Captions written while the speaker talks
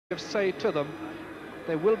say to them.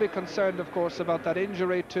 They will be concerned, of course, about that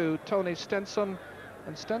injury to Tony Stenson,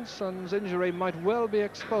 and Stenson's injury might well be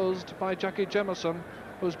exposed by Jackie Jemison,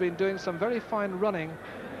 who's been doing some very fine running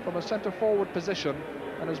from a centre-forward position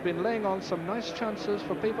and has been laying on some nice chances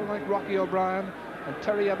for people like Rocky O'Brien and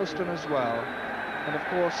Terry Everston as well. And of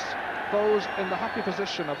course, Bows in the happy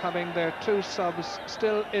position of having their two subs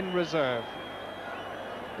still in reserve.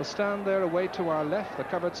 The stand there away to our left, the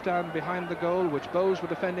covered stand behind the goal, which Bows were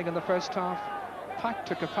defending in the first half, packed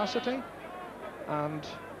to capacity. And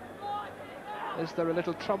is there a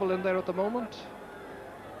little trouble in there at the moment?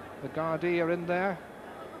 The Gardaí are in there.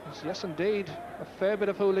 Yes, indeed, a fair bit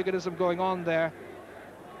of hooliganism going on there.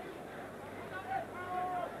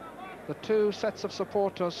 The two sets of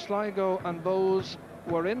supporters, Sligo and Bows,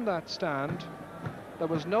 were in that stand. There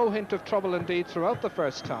was no hint of trouble indeed throughout the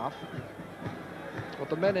first half. But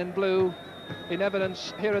the men in blue in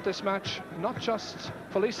evidence here at this match, not just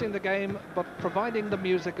policing the game, but providing the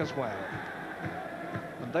music as well.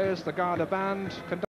 And there's the Garda band